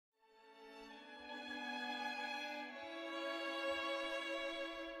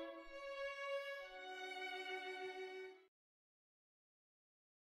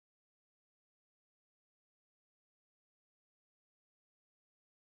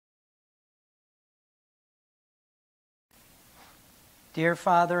Dear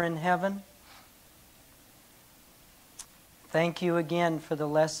Father in heaven, thank you again for the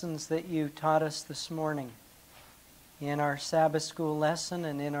lessons that you taught us this morning in our Sabbath school lesson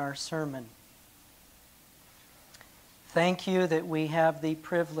and in our sermon. Thank you that we have the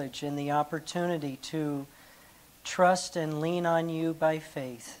privilege and the opportunity to trust and lean on you by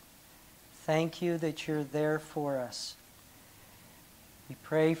faith. Thank you that you're there for us. We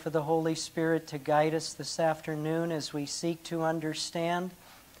pray for the Holy Spirit to guide us this afternoon as we seek to understand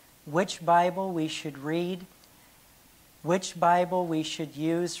which Bible we should read, which Bible we should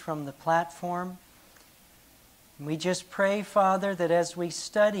use from the platform. And we just pray, Father, that as we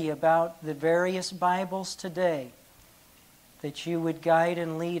study about the various Bibles today, that you would guide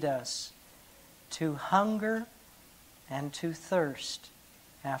and lead us to hunger and to thirst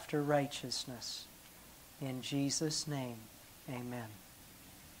after righteousness. In Jesus' name, amen.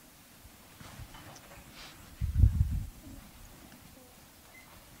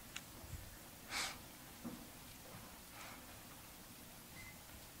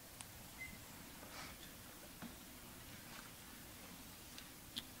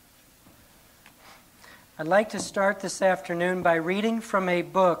 I'd like to start this afternoon by reading from a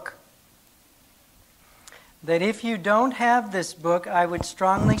book that if you don't have this book, I would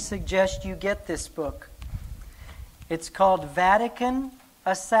strongly suggest you get this book. It's called Vatican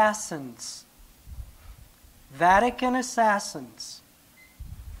Assassins. Vatican Assassins.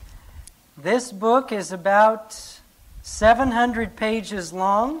 This book is about 700 pages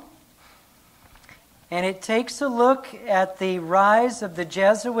long, and it takes a look at the rise of the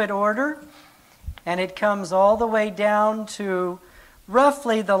Jesuit order. And it comes all the way down to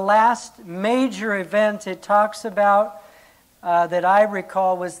roughly the last major event it talks about that I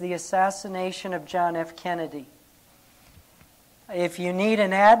recall was the assassination of John F. Kennedy. If you need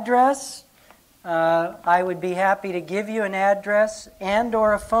an address, I would be happy to give you an address and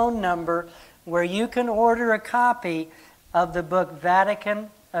or a phone number where you can order a copy of the book Vatican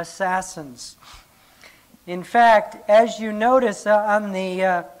Assassins. In fact, as you notice on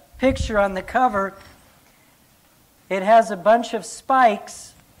the picture on the cover, it has a bunch of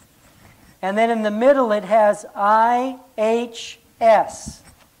spikes, and then in the middle it has IHS.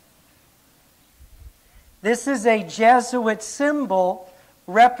 This is a Jesuit symbol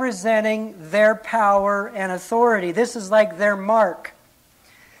representing their power and authority. This is like their mark.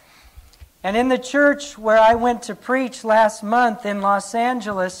 And in the church where I went to preach last month in Los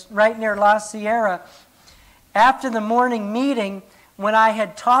Angeles, right near La Sierra, after the morning meeting, when I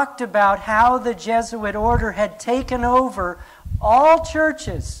had talked about how the Jesuit order had taken over all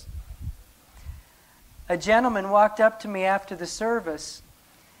churches, a gentleman walked up to me after the service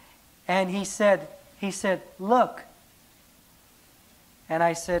and he said, "Look." And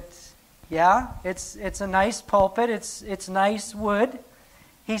I said, "Yeah, it's a nice pulpit, it's nice wood."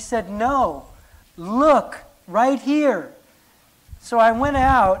 He said, "No, look right here." So I went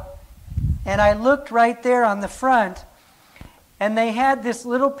out and I looked right there on the front. And they had this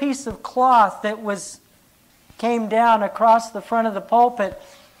little piece of cloth that came down across the front of the pulpit.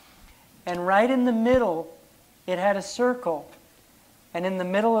 And right in the middle, it had a circle. And in the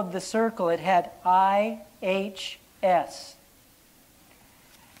middle of the circle, it had IHS.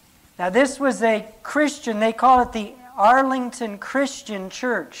 Now this was a Christian, they call it the Arlington Christian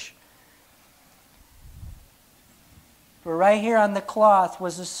Church. But right here on the cloth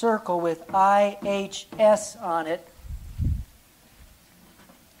was a circle with IHS on it.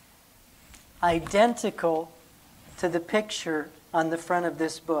 Identical to the picture on the front of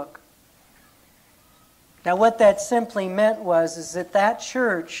this book. Now what that simply meant is that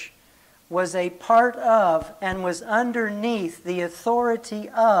church was a part of and was underneath the authority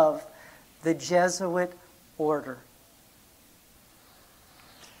of the Jesuit order.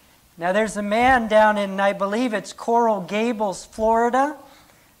 Now there's a man down in, I believe it's Coral Gables, Florida,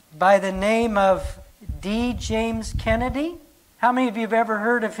 by the name of D. James Kennedy. How many of you have ever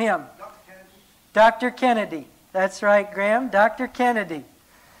heard of him? Dr. Kennedy. That's right, Graham. Dr. Kennedy.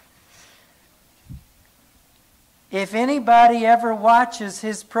 If anybody ever watches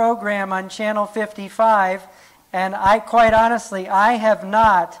his program on Channel 55, and quite honestly, I have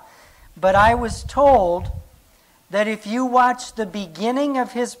not, but I was told that if you watch the beginning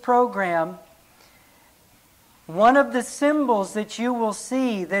of his program, one of the symbols that you will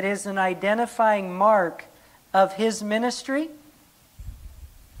see that is an identifying mark of his ministry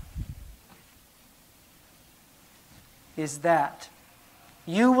is that.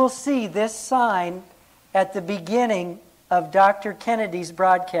 You will see this sign at the beginning of Dr. Kennedy's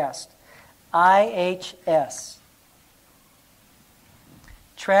broadcast. IHS.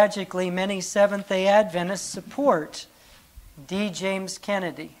 Tragically, many Seventh-day Adventists support D. James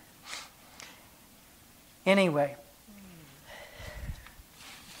Kennedy. Anyway,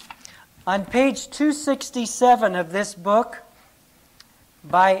 on page 267 of this book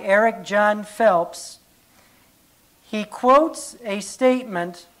by Eric John Phelps, he quotes a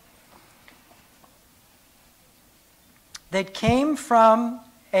statement that came from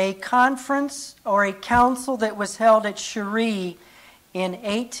a conference or a council that was held at Cherie in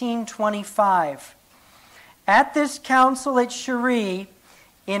 1825. At this council at Cherie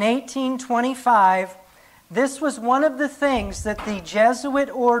in 1825, this was one of the things that the Jesuit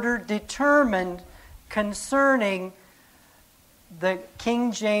order determined concerning the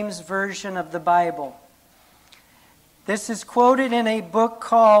King James Version of the Bible. This is quoted in a book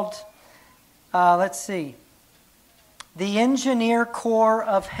called, The Engineer Corps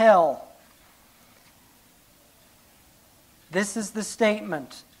of Hell. This is the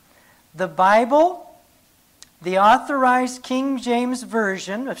statement. The Bible, the authorized King James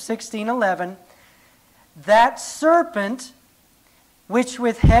Version of 1611, that serpent, which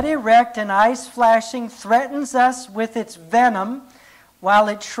with head erect and eyes flashing threatens us with its venom while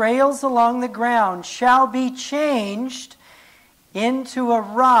it trails along the ground, shall be changed into a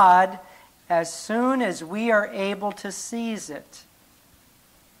rod as soon as we are able to seize it.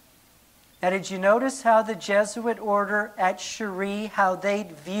 Now, did you notice how the Jesuit order at Cherie, how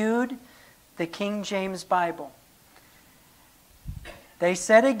they viewed the King James Bible? They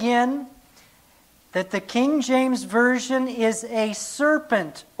said again that the King James Version is a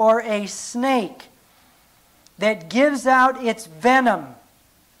serpent or a snake that gives out its venom.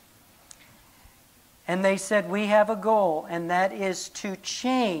 And they said, we have a goal, and that is to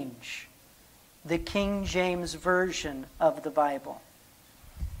change the King James Version of the Bible.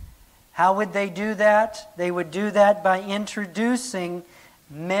 How would they do that? They would do that by introducing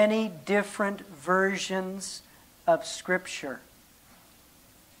many different versions of Scripture.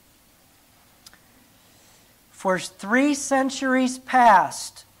 For 3 centuries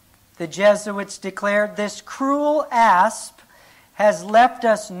past, the Jesuits declared, this cruel asp has left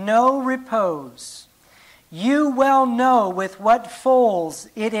us no repose. You well know with what folds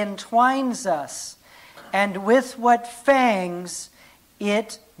it entwines us, and with what fangs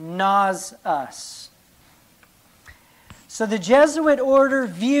it gnaws us. So the Jesuit order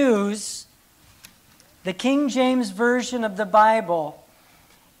views the King James Version of the Bible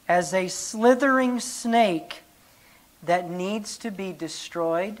as a slithering snake that needs to be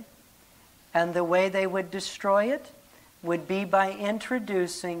destroyed, and the way they would destroy it would be by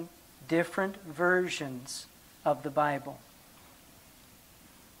introducing different versions of the Bible.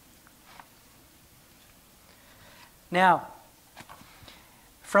 Now,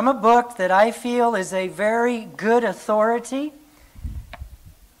 from a book that I feel is a very good authority,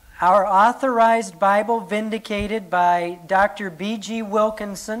 Our Authorized Bible Vindicated by Dr. B.G.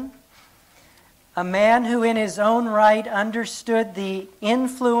 Wilkinson, a man who in his own right understood the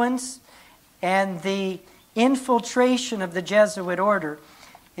influence and the infiltration of the Jesuit order.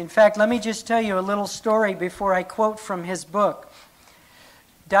 In fact, let me just tell you a little story before I quote from his book.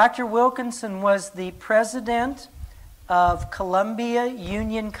 Dr. Wilkinson was the president of Columbia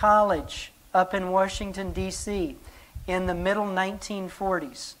Union College up in Washington, D.C. in the middle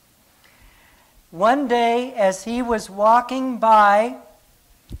 1940s. One day, as he was walking by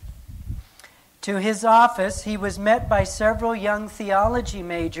to his office, he was met by several young theology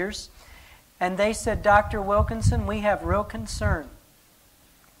majors, and they said, Dr. Wilkinson, we have real concern.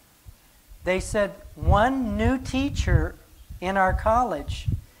 They said, one new teacher in our college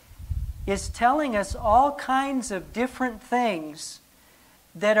is telling us all kinds of different things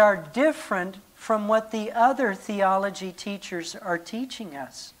that are different from what the other theology teachers are teaching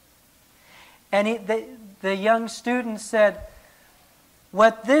us. And the young student said,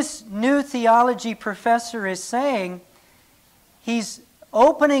 what this new theology professor is saying, he's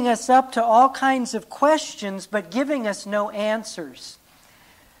opening us up to all kinds of questions, but giving us no answers.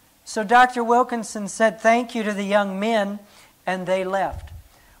 So Dr. Wilkinson said thank you to the young men, and they left.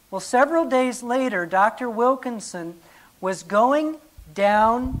 Well, several days later, Dr. Wilkinson was going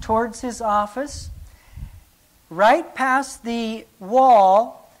down towards his office, right past the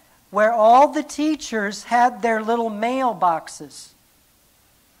wall where all the teachers had their little mailboxes.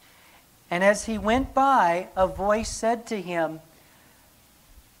 And as he went by, a voice said to him,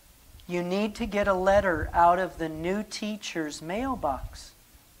 you need to get a letter out of the new teacher's mailbox.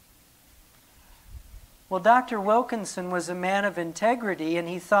 Well, Dr. Wilkinson was a man of integrity, and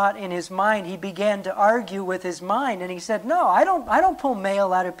he thought in his mind, he began to argue with his mind, and he said, no, I don't pull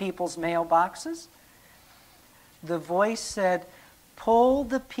mail out of people's mailboxes. The voice said, pull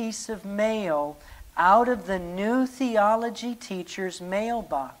the piece of mail out of the new theology teacher's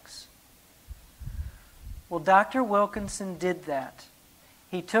mailbox. Well, Dr. Wilkinson did that.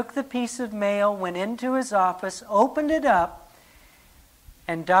 He took the piece of mail, went into his office, opened it up,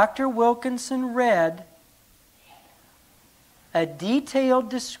 and Dr. Wilkinson read a detailed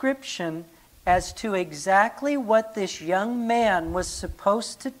description as to exactly what this young man was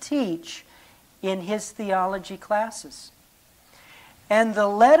supposed to teach in his theology classes. And the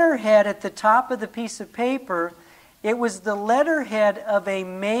letterhead at the top of the piece of paper, it was the letterhead of a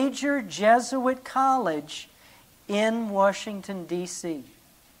major Jesuit college in Washington, D.C.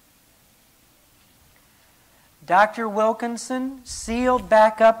 Dr. Wilkinson sealed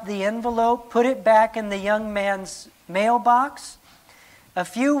back up the envelope, put it back in the young man's mailbox. A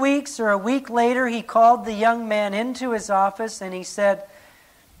few weeks or a week later, he called the young man into his office and he said,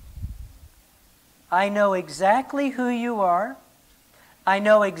 I know exactly who you are. I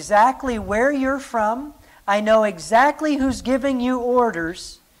know exactly where you're from. I know exactly who's giving you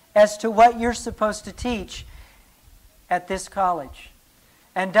orders as to what you're supposed to teach at this college.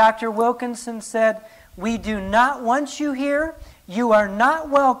 And Dr. Wilkinson said, we do not want you here. You are not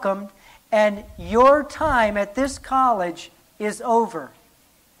welcomed, and your time at this college is over.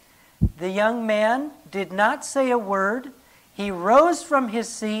 The young man did not say a word. He rose from his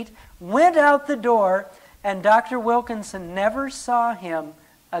seat, went out the door, and Dr. Wilkinson never saw him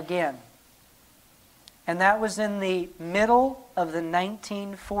again. And that was in the middle of the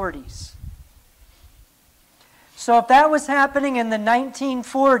 1940s. So if that was happening in the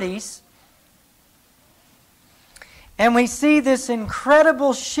 1940s, and we see this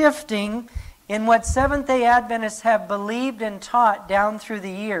incredible shifting in what Seventh-day Adventists have believed and taught down through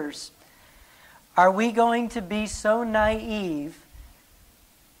the years, are we going to be so naive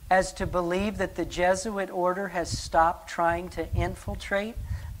as to believe that the Jesuit order has stopped trying to infiltrate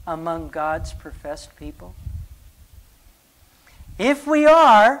among God's professed people? If we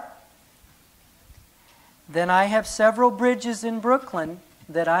are, then I have several bridges in Brooklyn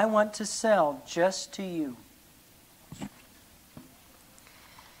that I want to sell just to you.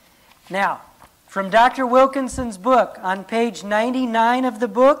 Now, from Dr. Wilkinson's book, on page 99 of the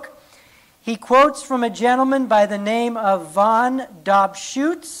book, he quotes from a gentleman by the name of von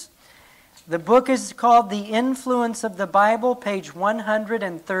Dobschuetz. The book is called The Influence of the Bible, page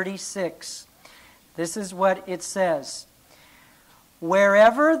 136. This is what it says.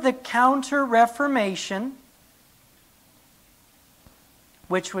 Wherever the Counter-Reformation,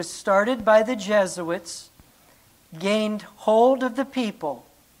 which was started by the Jesuits, gained hold of the people,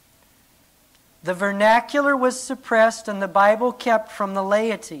 the vernacular was suppressed and the Bible kept from the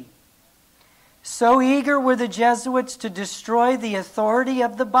laity. So eager were the Jesuits to destroy the authority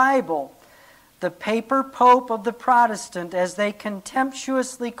of the Bible, the paper pope of the Protestant, as they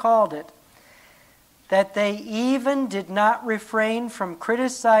contemptuously called it, that they even did not refrain from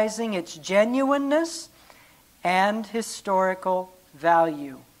criticizing its genuineness and historical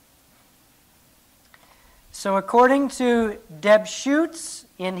value. So according to Dobschuetz,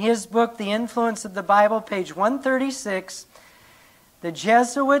 in his book, The Influence of the Bible, page 136, the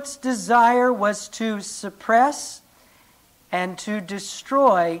Jesuits' desire was to suppress and to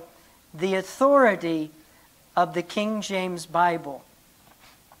destroy the authority of the King James Bible.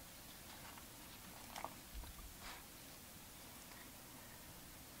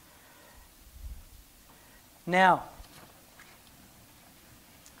 Now,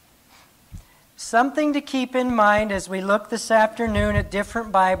 something to keep in mind as we look this afternoon at different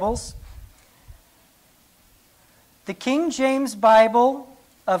Bibles. The King James Bible,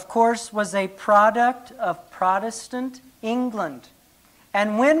 of course, was a product of Protestant England.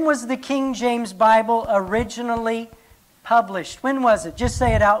 And when was the King James Bible originally published? When was it? Just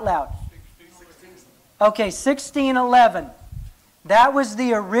say it out loud. 1611. Okay, 1611. That was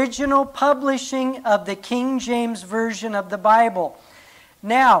the original publishing of the King James Version of the Bible.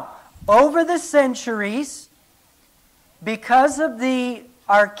 Now, over the centuries, because of the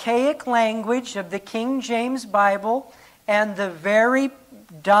archaic language of the King James Bible and the very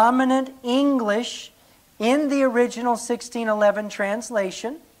dominant English in the original 1611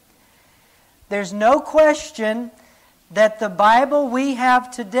 translation, there's no question that the Bible we have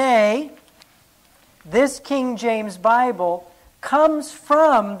today, this King James Bible, comes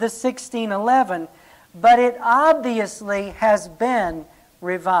from the 1611, but it obviously has been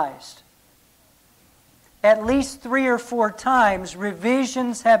revised. At least 3 or 4 times,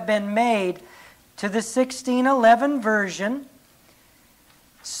 revisions have been made to the 1611 version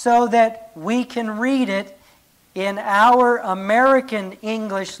so that we can read it in our American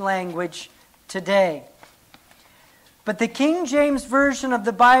English language today. But the King James Version of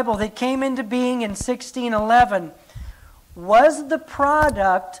the Bible that came into being in 1611 was the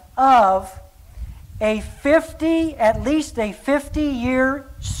product of at least a 50-year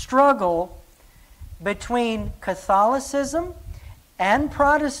struggle between Catholicism and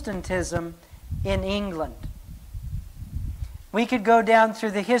Protestantism in England. We could go down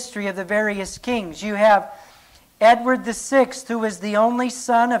through the history of the various kings. You have Edward VI, who was the only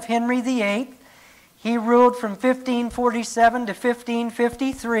son of Henry VIII. He ruled from 1547 to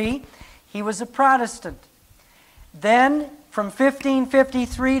 1553. He was a Protestant. Then, from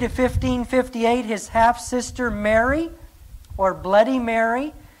 1553 to 1558, his half-sister Mary, or Bloody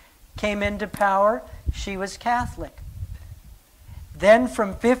Mary, came into power. She was Catholic. Then from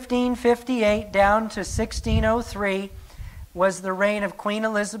 1558 down to 1603 was the reign of Queen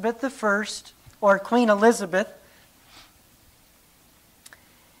Elizabeth I, or Queen Elizabeth.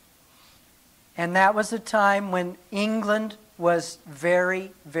 And that was a time when England was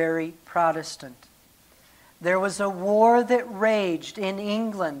very, very Protestant. There was a war that raged in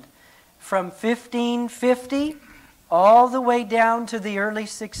England from 1550 all the way down to the early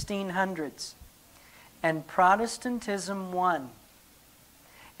 1600s. And Protestantism won.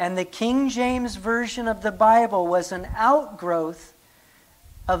 And the King James Version of the Bible was an outgrowth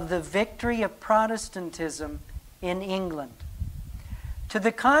of the victory of Protestantism in England. To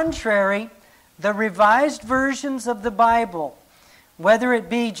the contrary, the revised versions of the Bible, whether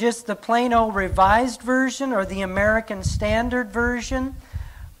it be just the plain old Revised Version or the American Standard Version,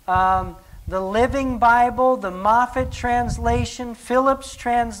 the Living Bible, the Moffat translation, Phillips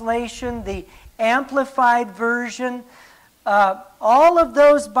translation, the Amplified Version, all of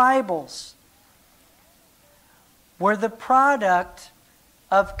those Bibles were the product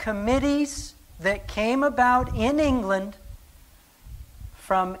of committees that came about in England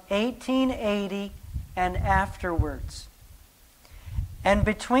from 1880 and afterwards. And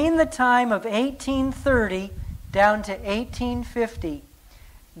between the time of 1830 down to 1850,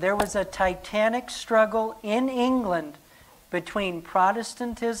 there was a titanic struggle in England between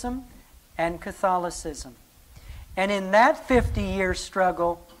Protestantism and Catholicism. And in that 50-year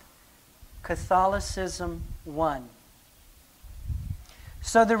struggle, Catholicism won.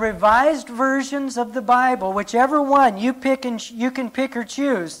 So the revised versions of the Bible, whichever one you can pick or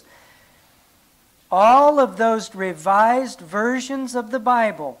choose, all of those revised versions of the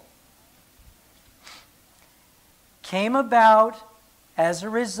Bible came about as a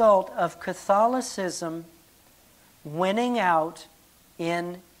result of Catholicism winning out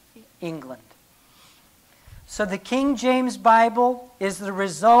in England. So the King James Bible is the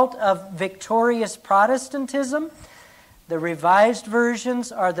result of victorious Protestantism. The revised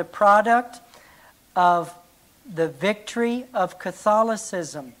versions are the product of the victory of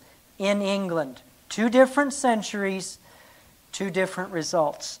Catholicism in England. 2 different centuries, 2 different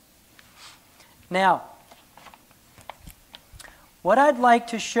results. Now, what I'd like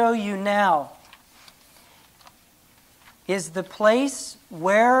to show you now is the place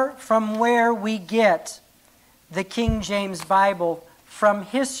from where we get the King James Bible from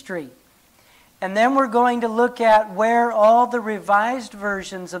history. And then we're going to look at where all the revised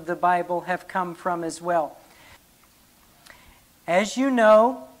versions of the Bible have come from as well. As you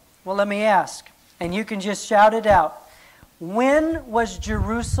know, well, let me ask, and you can just shout it out. When was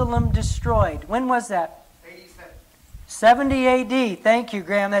Jerusalem destroyed? When was that? 70 A.D. Thank you,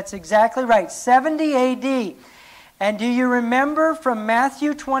 Graham. That's exactly right. 70 A.D. And do you remember from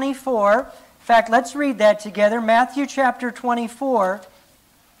Matthew 24? In fact, let's read that together. Matthew chapter 24.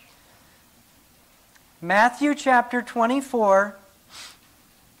 Matthew chapter 24,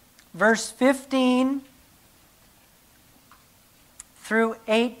 verse 15 through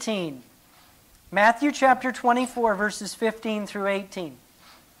 18. Matthew chapter 24, verses 15 through 18.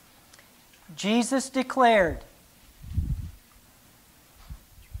 Jesus declared,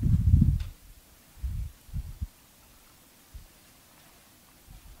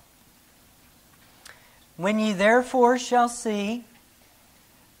 "When ye therefore shall see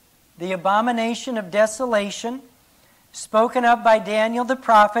the abomination of desolation, spoken of by Daniel the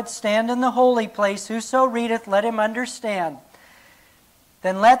prophet, stand in the holy place, whoso readeth, let him understand.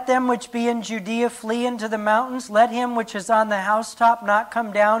 Then let them which be in Judea flee into the mountains. Let him which is on the housetop not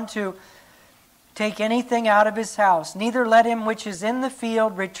come down to take anything out of his house. Neither let him which is in the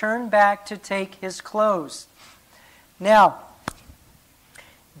field return back to take his clothes." Now,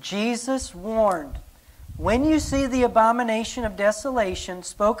 Jesus warned, when you see the abomination of desolation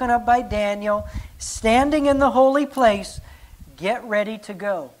spoken of by Daniel standing in the holy place, get ready to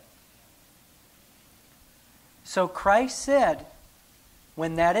go. So Christ said,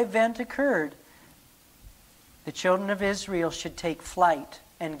 when that event occurred, the the children of Israel should take flight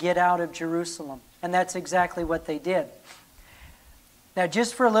and get out of Jerusalem. And that's exactly what they did. Now,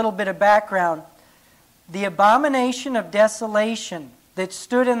 just for a little bit of background, the abomination of desolation that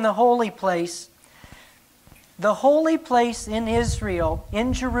stood in the holy place in Israel,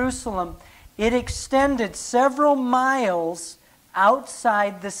 in Jerusalem, it extended several miles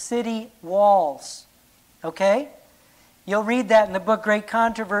outside the city walls. Okay? You'll read that in the book Great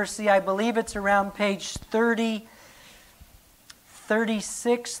Controversy. I believe it's around page 30,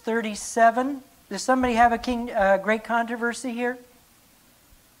 36, 37. Does somebody have a Great Controversy here?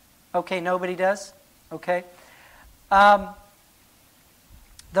 Okay, nobody does? Okay. The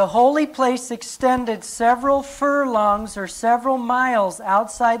holy place extended several furlongs or several miles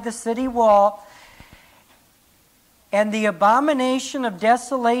outside the city wall, and the abomination of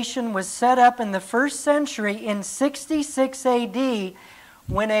desolation was set up in the first century in 66 AD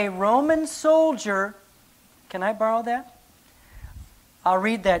when a Roman soldier, can I borrow that? I'll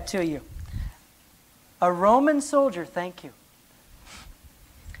read that to you. A Roman soldier, thank you.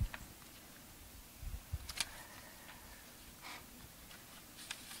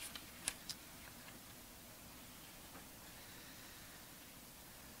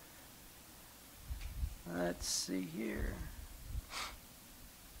 Let's see here.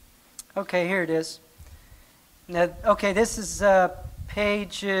 Okay, here it is. Now, okay, this is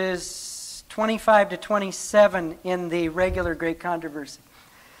pages 25 to 27 in the regular Great Controversy.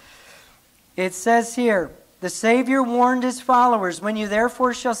 It says here, the Savior warned his followers, when you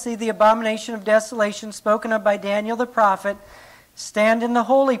therefore shall see the abomination of desolation spoken of by Daniel the prophet, stand in the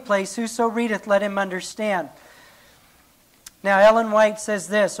holy place, whoso readeth, let him understand. Now, Ellen White says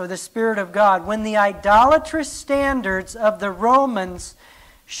this, or the Spirit of God, when the idolatrous standards of the Romans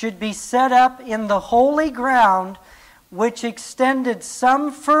should be set up in the holy ground, which extended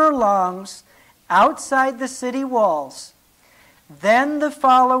some furlongs outside the city walls, then the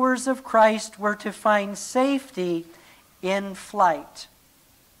followers of Christ were to find safety in flight.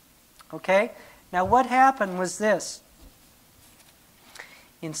 Okay? Now, what happened was this.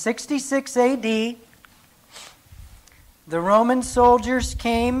 In 66 AD, the Roman soldiers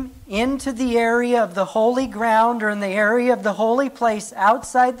came into the area of the holy ground, or in the area of the holy place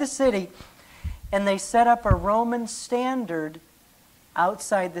outside the city, and they set up a Roman standard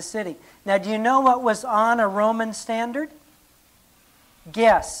outside the city. Now, do you know what was on a Roman standard?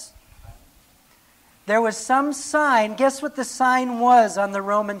 Guess. There was some sign. Guess what the sign was on the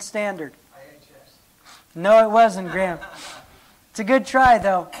Roman standard? IHS. No, it wasn't, Graham. It's a good try,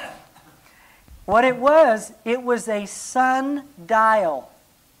 though. What it was a sundial.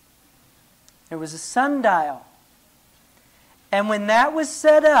 There was a sundial. And when that was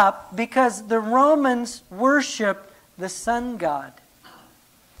set up, because the Romans worshiped the sun god.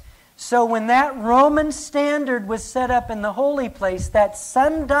 So when that Roman standard was set up in the holy place, that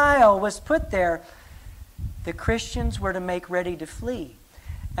sundial was put there, the Christians were to make ready to flee.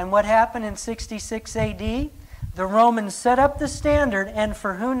 And what happened in 66 AD? The Romans set up the standard, and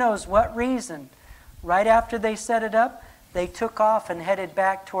for who knows what reason, right after they set it up, they took off and headed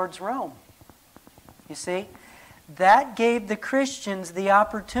back towards Rome. You see? That gave the Christians the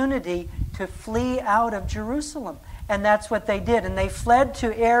opportunity to flee out of Jerusalem. And that's what they did. And they fled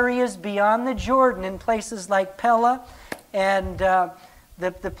to areas beyond the Jordan in places like Pella and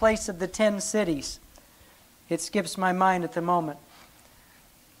the place of the 10 cities. It skips my mind at the moment.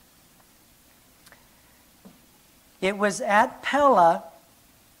 It was at Pella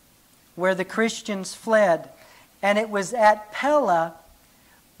where the Christians fled. And it was at Pella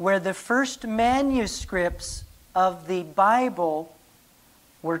where the first manuscripts of the Bible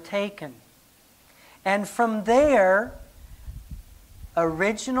were taken. And from there,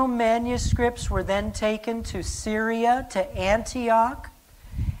 original manuscripts were then taken to Syria, to Antioch.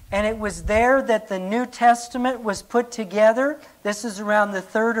 And it was there that the New Testament was put together. This is around the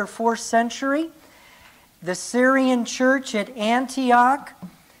 3rd or 4th century. The Syrian church at Antioch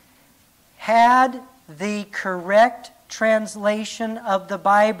had the correct translation of the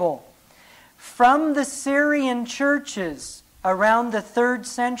Bible. From the Syrian churches around the 3rd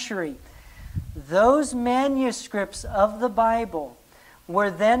century, those manuscripts of the Bible were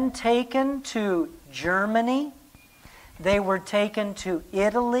then taken to Germany, they were taken to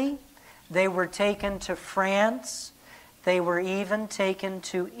Italy, they were taken to France, they were even taken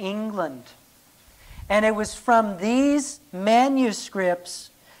to England. And it was from these manuscripts,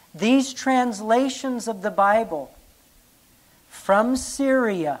 these translations of the Bible from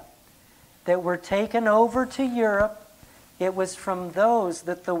Syria that were taken over to Europe. It was from those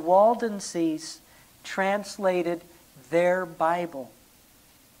that the Waldenses translated their Bible.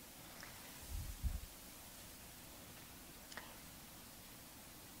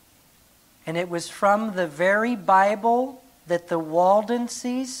 And it was from the very Bible that the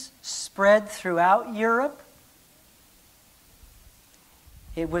Waldenses spread throughout Europe.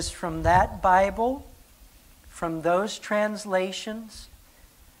 It was from that Bible, from those translations,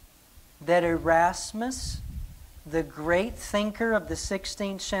 that Erasmus, the great thinker of the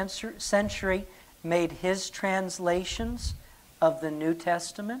 16th century, made his translations of the New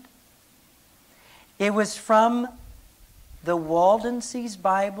Testament. It was from the Waldenses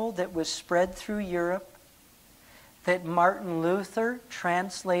Bible that was spread through Europe that Martin Luther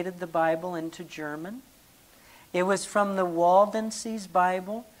translated the Bible into German. It was from the Waldenses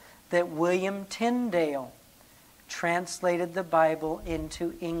Bible that William Tyndale translated the Bible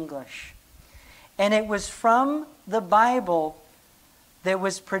into English. And it was from the Bible that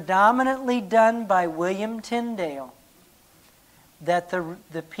was predominantly done by William Tyndale that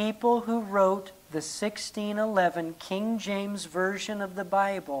the people who wrote the 1611 King James Version of the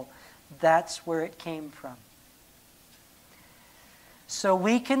Bible, that's where it came from. So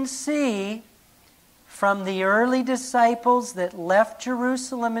we can see from the early disciples that left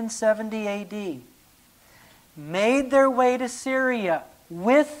Jerusalem in 70 AD, made their way to Syria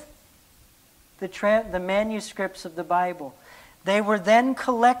with the manuscripts of the Bible. They were then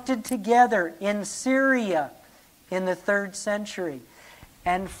collected together in Syria in the 3rd century.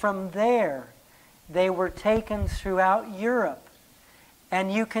 And from there, they were taken throughout Europe.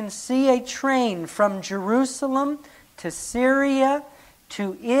 And you can see a train from Jerusalem to Syria,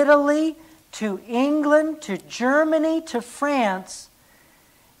 to Italy, to England, to Germany, to France.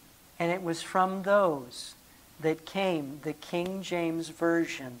 And it was from those that came the King James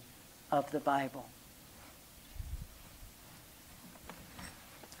Version of the Bible.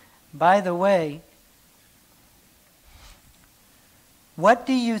 By the way, what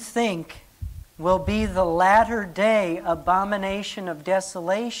do you think will be the latter day abomination of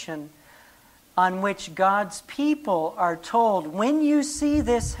desolation on which God's people are told, when you see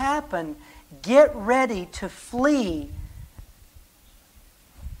this happen, get ready to flee?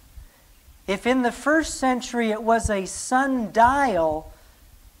 If in the 1st century it was a sundial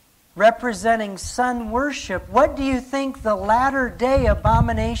representing sun worship, what do you think the latter day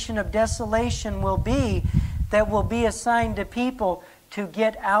abomination of desolation will be that will be assigned to people to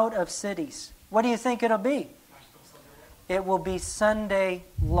get out of cities? What do you think it'll be? It will be Sunday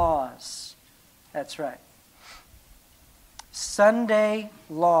laws. That's right. Sunday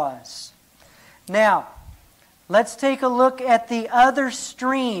laws. Now, let's take a look at the other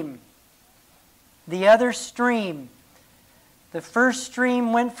stream. The other stream. The first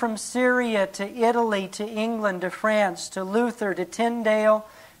stream went from Syria to Italy, to England, to France, to Luther, to Tyndale,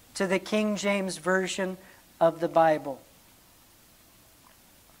 to the King James Version of the Bible.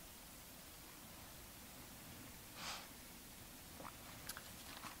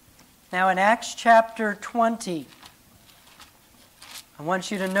 Now in Acts chapter 20, I want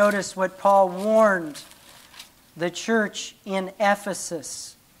you to notice what Paul warned the church in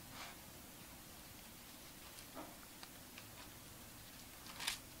Ephesus.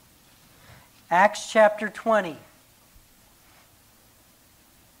 Acts chapter 20.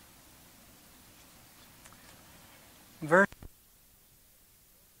 Verse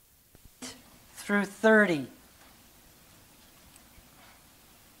 8 through 30.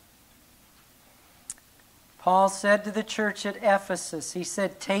 Paul said to the church at Ephesus, he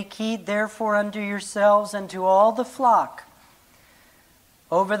said, "Take heed therefore unto yourselves and to all the flock,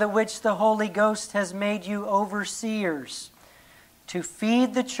 over the which the Holy Ghost has made you overseers, to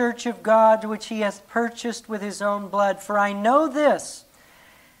feed the church of God which he hath purchased with his own blood. For I know this,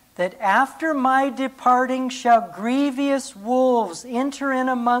 that after my departing shall grievous wolves enter in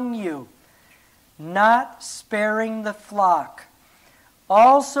among you, not sparing the flock.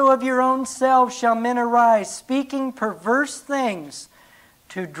 Also of your own selves shall men arise, speaking perverse things,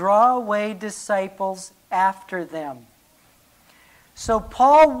 to draw away disciples after them." So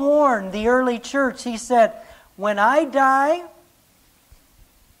Paul warned the early church. He said, when I die,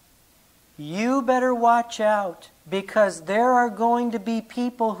 you better watch out, because there are going to be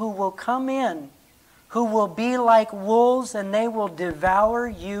people who will come in, who will be like wolves, and they will devour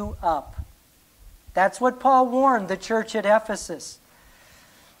you up. That's what Paul warned the church at Ephesus.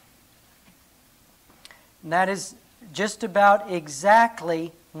 And that is just about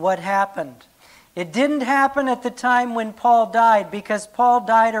exactly what happened. It didn't happen at the time when Paul died, because Paul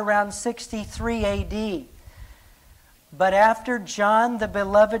died around 63 AD. But after John, the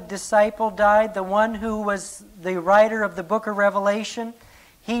beloved disciple, died, the one who was the writer of the book of Revelation,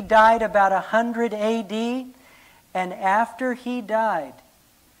 he died about 100 AD. And after he died,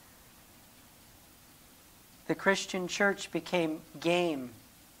 the Christian church became game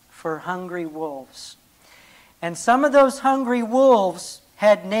for hungry wolves. And some of those hungry wolves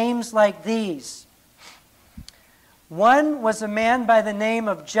had names like these. One was a man by the name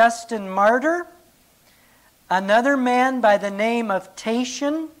of Justin Martyr, another man by the name of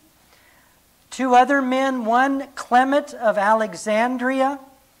Tatian, two other men, one Clement of Alexandria,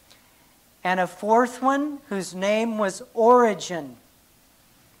 and a fourth one whose name was Origen.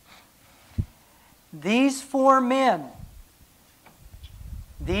 These four men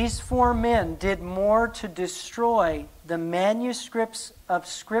did more to destroy the manuscripts of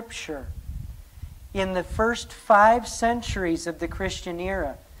Scripture in the first 5 centuries of the Christian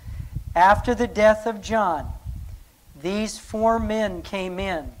era. After the death of John, these 4 men came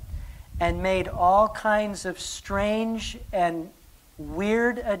in and made all kinds of strange and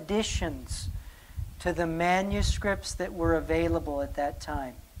weird additions to the manuscripts that were available at that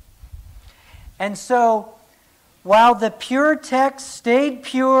time. And so, while the pure text stayed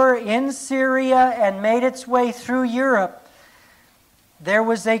pure in Syria and made its way through Europe, there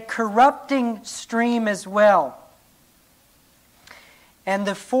was a corrupting stream as well. And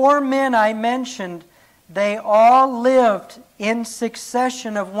the 4 men I mentioned, they all lived in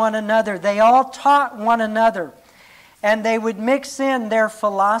succession of one another. They all taught one another. And they would mix in their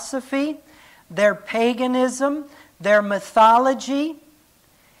philosophy, their paganism, their mythology,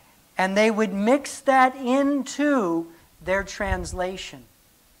 and they would mix that into their translation.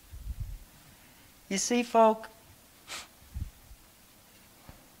 You see, folk,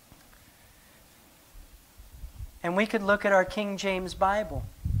 and we could look at our King James Bible.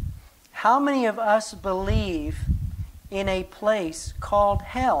 How many of us believe in a place called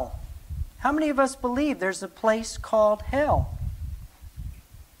hell? How many of us believe there's a place called hell?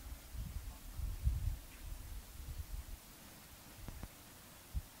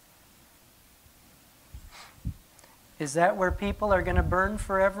 Is that where people are going to burn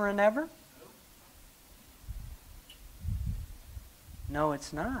forever and ever? No,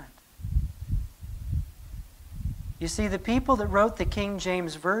 it's not. You see, the people that wrote the King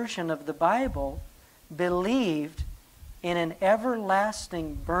James Version of the Bible believed in an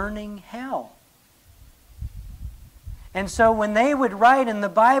everlasting burning hell. And so when they would write in the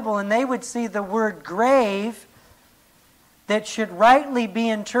Bible and they would see the word grave that should rightly be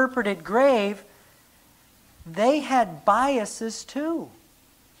interpreted grave, they had biases too.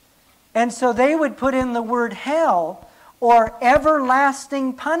 And so they would put in the word hell or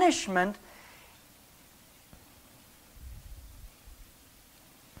everlasting punishment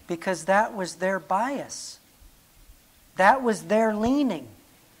because that was their bias. That was their leaning.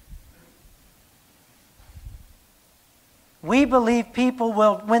 We believe people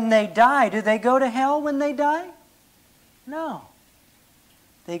will, when they die, do they go to hell when they die? No.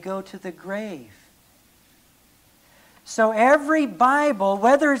 They go to the grave. So every Bible,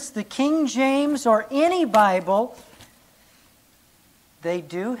 whether it's the King James or any Bible, they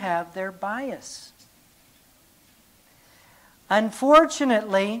do have their bias.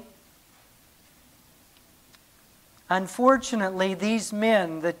 Unfortunately, these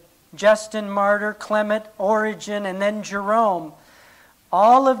men, the Justin Martyr, Clement, Origen, and then Jerome,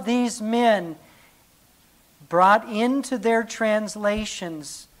 all of these men brought into their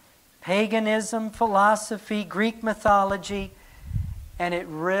translations paganism, philosophy, Greek mythology, and it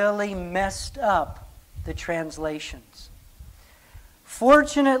really messed up the translations.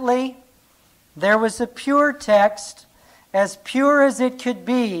 Fortunately, there was a pure text, as pure as it could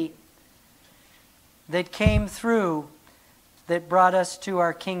be, that came through that brought us to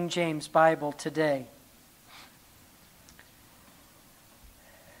our King James Bible today.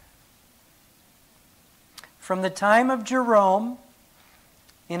 From the time of Jerome,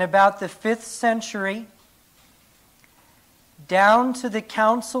 in about the 5th century, down to the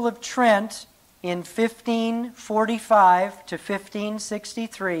Council of Trent in 1545 to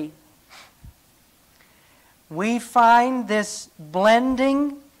 1563, we find this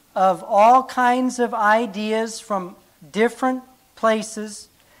blending of all kinds of ideas from different places,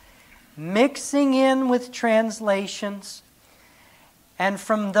 mixing in with translations, and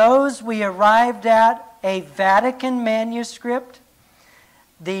from those we arrived at a Vatican manuscript,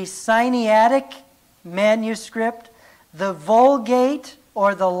 the Sinaitic manuscript, the Vulgate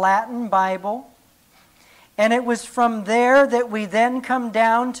or the Latin Bible, and it was from there that we then come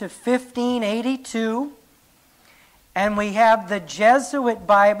down to 1582, and we have the Jesuit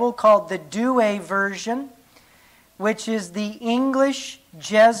Bible called the Douay version, which is the English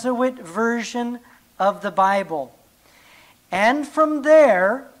Jesuit version of the Bible. And from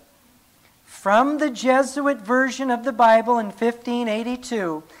there, from the Jesuit version of the Bible in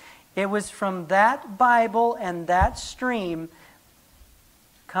 1582, it was from that Bible and that stream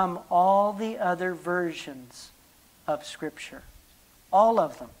come all the other versions of Scripture. All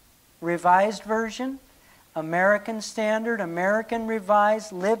of them. Revised Version, American Standard, American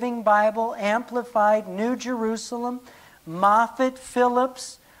Revised, Living Bible, Amplified, New Jerusalem, Moffat,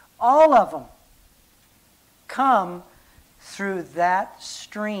 Phillips, all of them come through that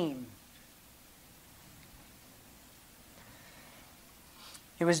stream.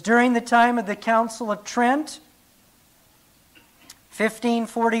 It was during the time of the Council of Trent,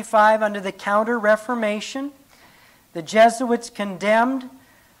 1545, under the Counter-Reformation. The Jesuits condemned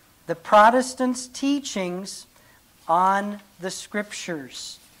the Protestants' teachings on the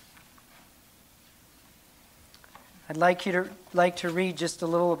Scriptures. I'd like to read just a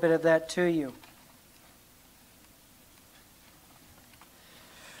little bit of that to you.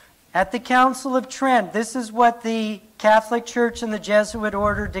 At the Council of Trent, this is what the Catholic Church and the Jesuit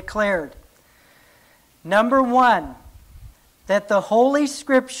order declared. Number one, that the Holy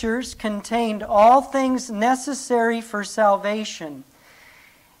Scriptures contained all things necessary for salvation,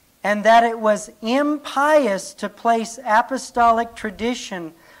 and that it was impious to place apostolic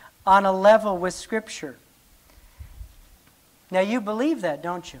tradition on a level with Scripture. Now you believe that,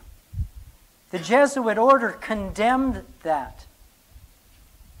 don't you? The Jesuit order condemned that.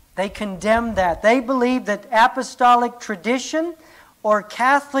 They condemned that. They believed that apostolic tradition or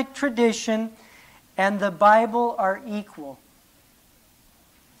Catholic tradition and the Bible are equal.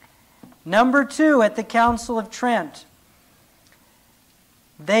 Number two, at the Council of Trent,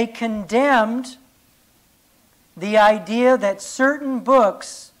 they condemned the idea that certain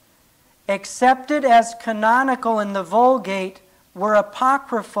books accepted as canonical in the Vulgate were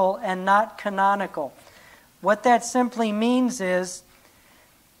apocryphal and not canonical. What that simply means is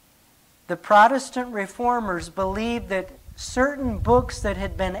the Protestant reformers believed that certain books that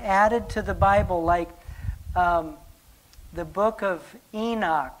had been added to the Bible, like the book of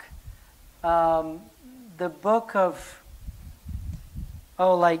Enoch, the book of,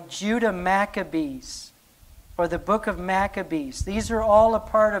 like Judah Maccabees, or the book of Maccabees. These are all a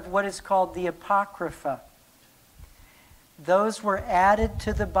part of what is called the Apocrypha. Those were added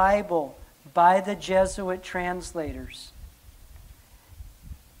to the Bible by the Jesuit translators.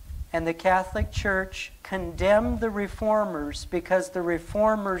 And the Catholic Church condemned the Reformers because the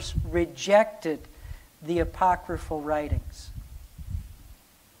Reformers rejected the apocryphal writings.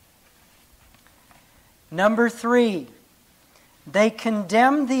 Number three, they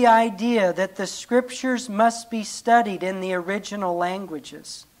condemned the idea that the Scriptures must be studied in the original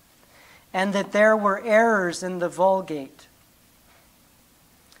languages and that there were errors in the Vulgate.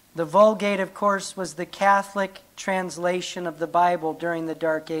 The Vulgate, of course, was the Catholic translation of the Bible during the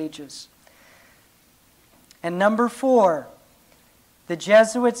Dark Ages. And number four, the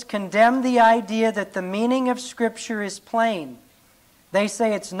Jesuits condemned the idea that the meaning of Scripture is plain. They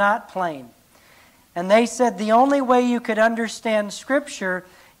say it's not plain. And they said the only way you could understand Scripture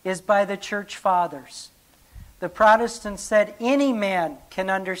is by the Church Fathers. The Protestants said any man can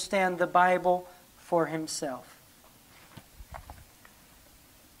understand the Bible for himself.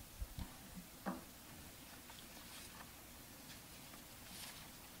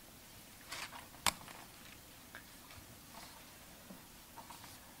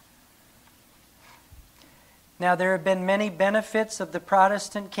 Now, there have been many benefits of the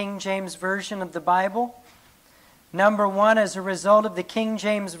Protestant King James Version of the Bible. Number one, as a result of the King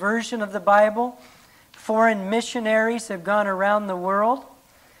James Version of the Bible, foreign missionaries have gone around the world.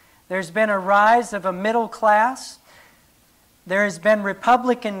 There's been a rise of a middle class. There has been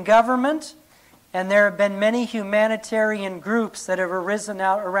Republican government, and there have been many humanitarian groups that have arisen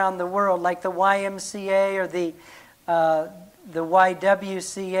out around the world, like the YMCA or the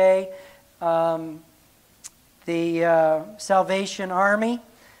YWCA, the Salvation Army.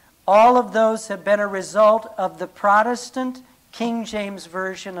 All of those have been a result of the Protestant King James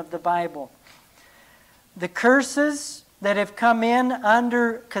Version of the Bible. The curses that have come in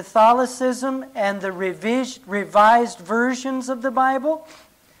under Catholicism and the revised versions of the Bible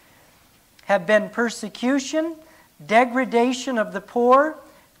have been persecution, degradation of the poor,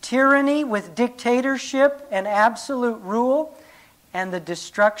 tyranny with dictatorship and absolute rule, and the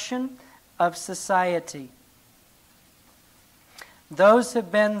destruction of society. Those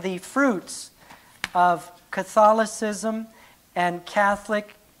have been the fruits of Catholicism and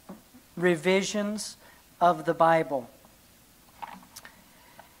Catholic revisions of the Bible.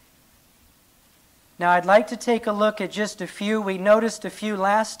 Now, I'd like to take a look at just a few. We noticed a few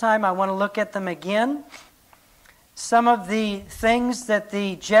last time. I want to look at them again. Some of the things that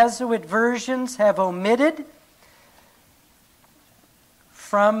the Jesuit versions have omitted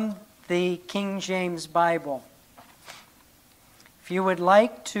from the King James Bible. If If you would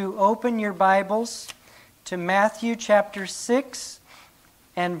like to open your Bibles to Matthew chapter 6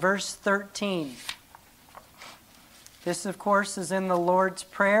 and verse 13. This, of course, is in the Lord's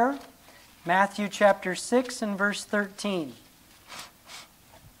Prayer. Matthew chapter 6 and verse 13.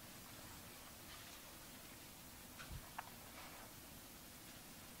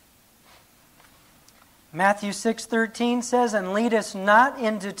 Matthew 6:13 says, "And lead us not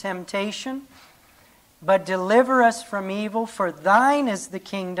into temptation, but deliver us from evil. For thine is the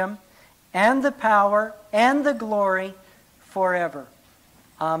kingdom, and the power, and the glory, forever.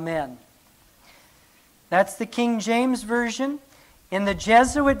 Amen." That's the King James Version. In the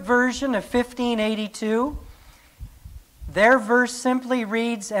Jesuit version of 1582, their verse simply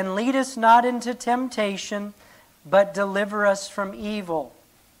reads, "And lead us not into temptation, but deliver us from evil.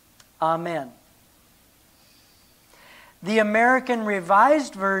 Amen." The American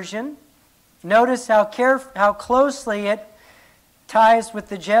Revised Version, notice how closely it ties with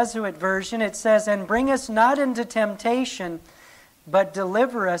the Jesuit version. It says, "And bring us not into temptation, but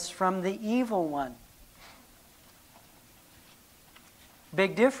deliver us from the evil one."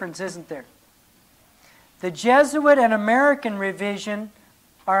 Big difference, isn't there? The Jesuit and American revision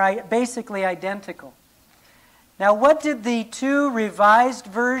are basically identical. Now, what did the two revised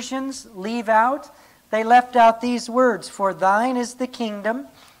versions leave out? They left out these words, "For thine is the kingdom,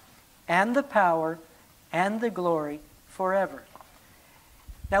 and the power, and the glory forever."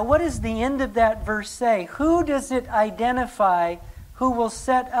 Now, what does the end of that verse say? Who does it identify who will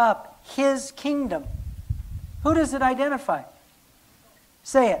set up His kingdom? Who does it identify?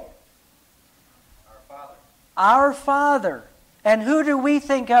 Say it. Our Father. Our Father. And who do we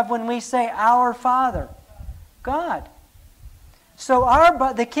think of when we say our Father? God. So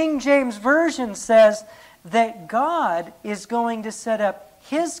the King James Version says that God is going to set up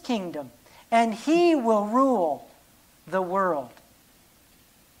His kingdom, and He will rule the world.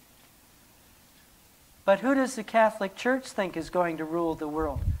 But who does the Catholic Church think is going to rule the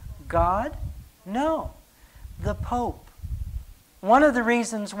world? God? No. The Pope. One of the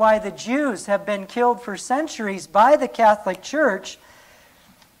reasons why the Jews have been killed for centuries by the Catholic Church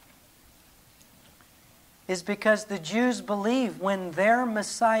is because the Jews believe when their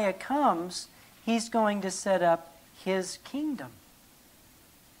Messiah comes, He's going to set up His kingdom.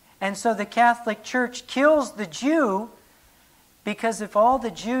 And so the Catholic Church kills the Jew, because if all the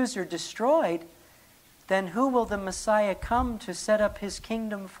Jews are destroyed, then who will the Messiah come to set up His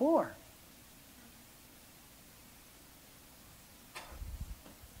kingdom for?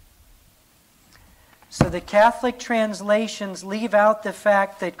 So the Catholic translations leave out the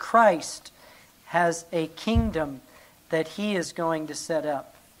fact that Christ has a kingdom that He is going to set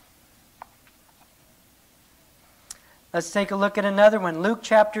up. Let's take a look at another one. Luke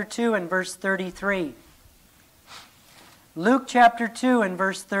chapter 2 and verse 33. Luke chapter 2 and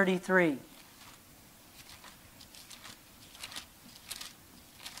verse 33.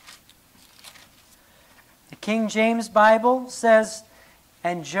 The King James Bible says,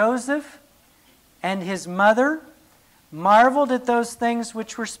 "And Joseph and his mother marveled at those things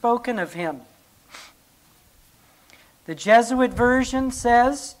which were spoken of him." The Jesuit version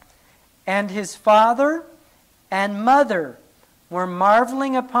says, "And his father and mother were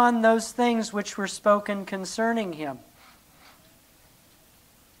marveling upon those things which were spoken concerning him."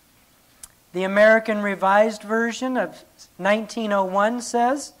 The American Revised Version of 1901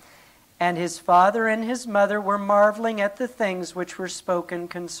 says, "And his father and his mother were marveling at the things which were spoken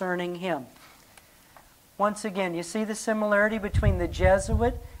concerning him." Once again, you see the similarity between the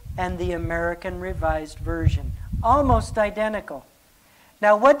Jesuit and the American Revised Version. Almost identical.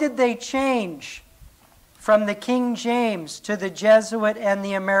 Now, what did they change from the King James to the Jesuit and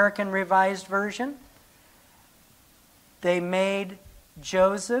the American Revised Version? They made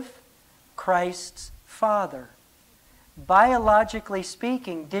Joseph Christ's father. Biologically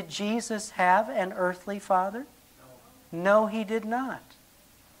speaking, did Jesus have an earthly father? No, He did not.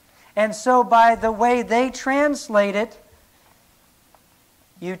 And so by the way they translate it,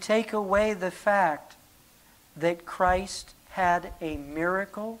 you take away the fact that Christ had a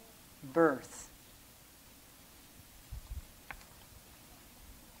miracle birth.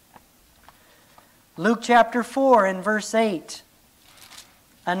 Luke chapter 4 and verse 8.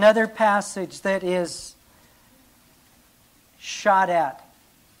 Another passage that is shot at.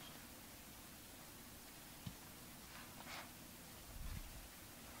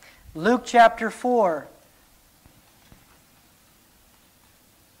 Luke chapter 4.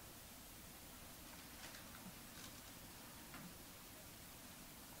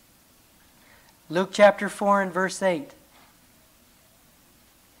 Luke chapter 4 and verse 8.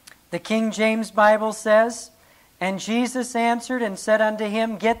 The King James Bible says, And Jesus answered and said unto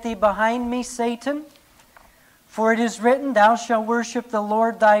him, Get thee behind me, Satan. For it is written, Thou shalt worship the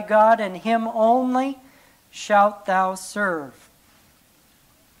Lord thy God, and him only shalt thou serve.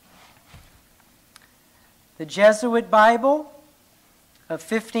 The Jesuit Bible of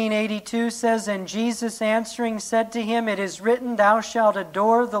 1582 says, And Jesus answering said to him, It is written, Thou shalt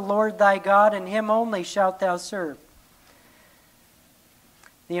adore the Lord thy God, and him only shalt thou serve.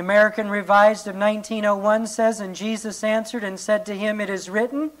 The American Revised of 1901 says, And Jesus answered and said to him, It is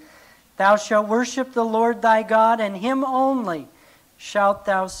written, Thou shalt worship the Lord thy God, and him only shalt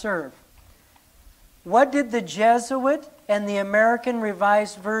thou serve. What did the Jesuit and the American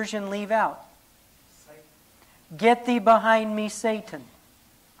Revised Version leave out? Satan. Get thee behind me, Satan.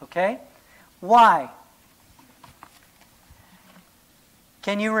 Okay? Why?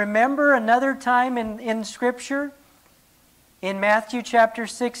 Can you remember another time in Scripture, in Matthew chapter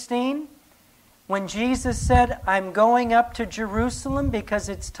 16, when Jesus said, I'm going up to Jerusalem because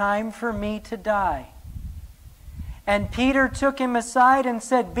it's time for me to die? And Peter took him aside and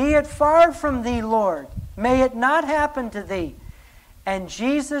said, Be it far from thee, Lord. May it not happen to thee. And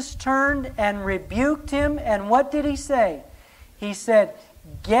Jesus turned and rebuked him. And what did he say? He said,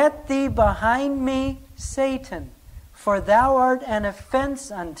 Get thee behind me, Satan, for thou art an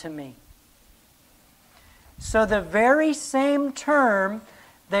offense unto me. So the very same term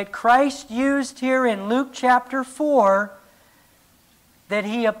that Christ used here in Luke chapter 4, that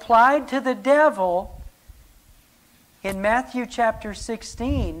he applied to the devil in Matthew chapter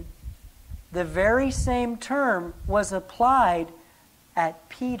 16, the very same term was applied at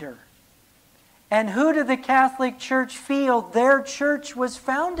Peter. And who did the Catholic Church feel their church was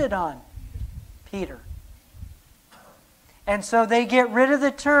founded on? Peter. And so they get rid of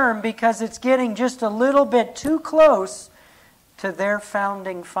the term because it's getting just a little bit too close to their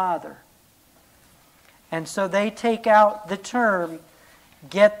founding father. And so they take out the term,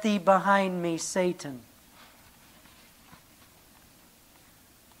 Get thee behind me, Satan.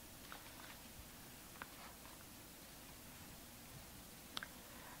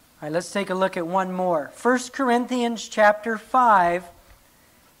 All right, let's take a look at one more. 1 Corinthians chapter 5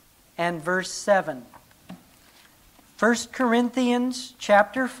 and verse 7. 1 Corinthians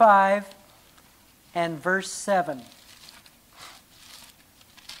chapter 5 and verse 7.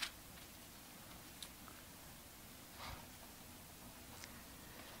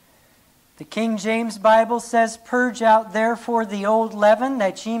 The King James Bible says, Purge out therefore the old leaven,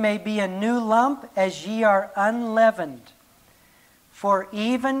 that ye may be a new lump, as ye are unleavened. For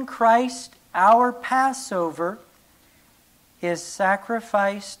even Christ our Passover is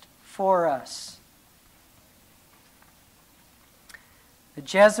sacrificed for us. The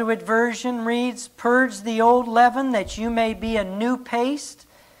Jesuit version reads, Purge the old leaven, that you may be a new paste,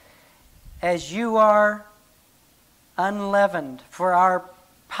 as you are unleavened. For our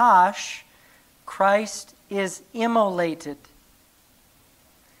Pasch, Christ is immolated.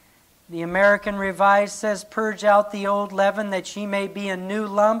 The American Revised says, Purge out the old leaven, that ye may be a new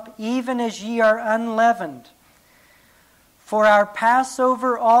lump, even as ye are unleavened. For our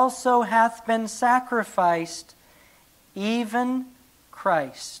Passover also hath been sacrificed, even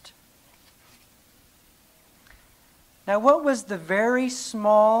Christ. Now, what was the very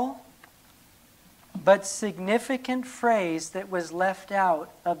small but significant phrase that was left out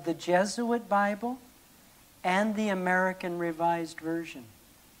of the Jesuit Bible and the American Revised Version?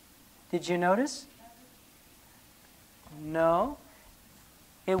 Did you notice? No.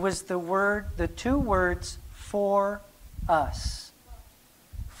 It was the two words, for us.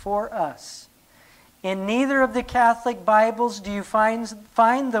 For us. In neither of the Catholic Bibles do you find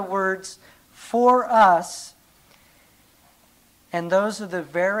the words, for us. And those are the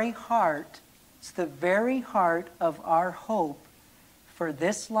very heart, it's the very heart of our hope for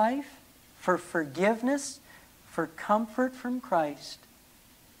this life, for forgiveness, for comfort from Christ.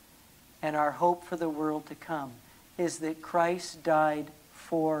 And our hope for the world to come is that Christ died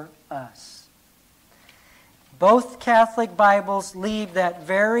for us. Both Catholic Bibles leave that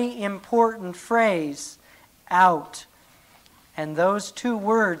very important phrase out. And those two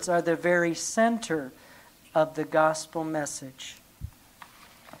words are the very center of the gospel message.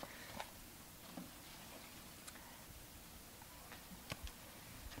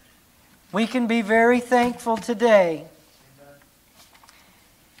 We can be very thankful today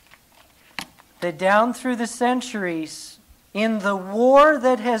that down through the centuries, in the war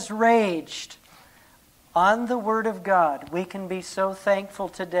that has raged on the Word of God, we can be so thankful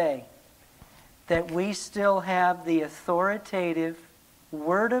today that we still have the authoritative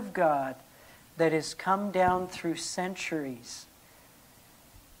Word of God that has come down through centuries.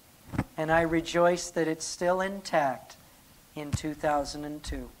 and I rejoice that it's still intact in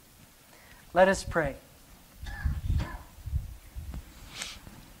 2002. Let us pray.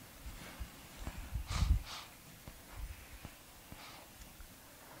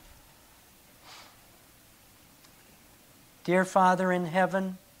 Dear Father in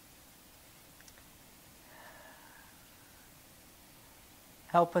heaven,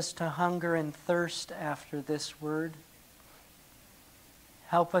 help us to hunger and thirst after this word.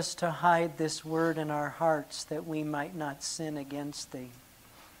 Help us to hide this word in our hearts that we might not sin against Thee.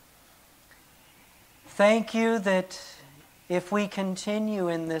 Thank You that if we continue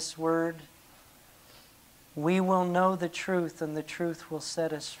in this word, we will know the truth and the truth will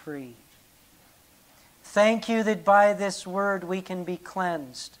set us free. Thank You that by this word we can be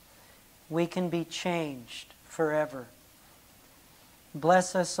cleansed, we can be changed forever.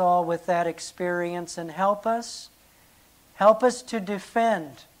 Bless us all with that experience and help us to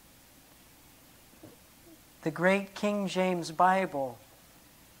defend the great King James Bible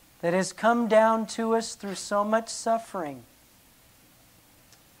that has come down to us through so much suffering.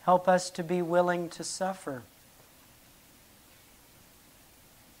 Help us to be willing to suffer.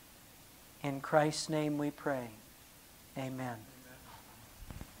 In Christ's name we pray. Amen.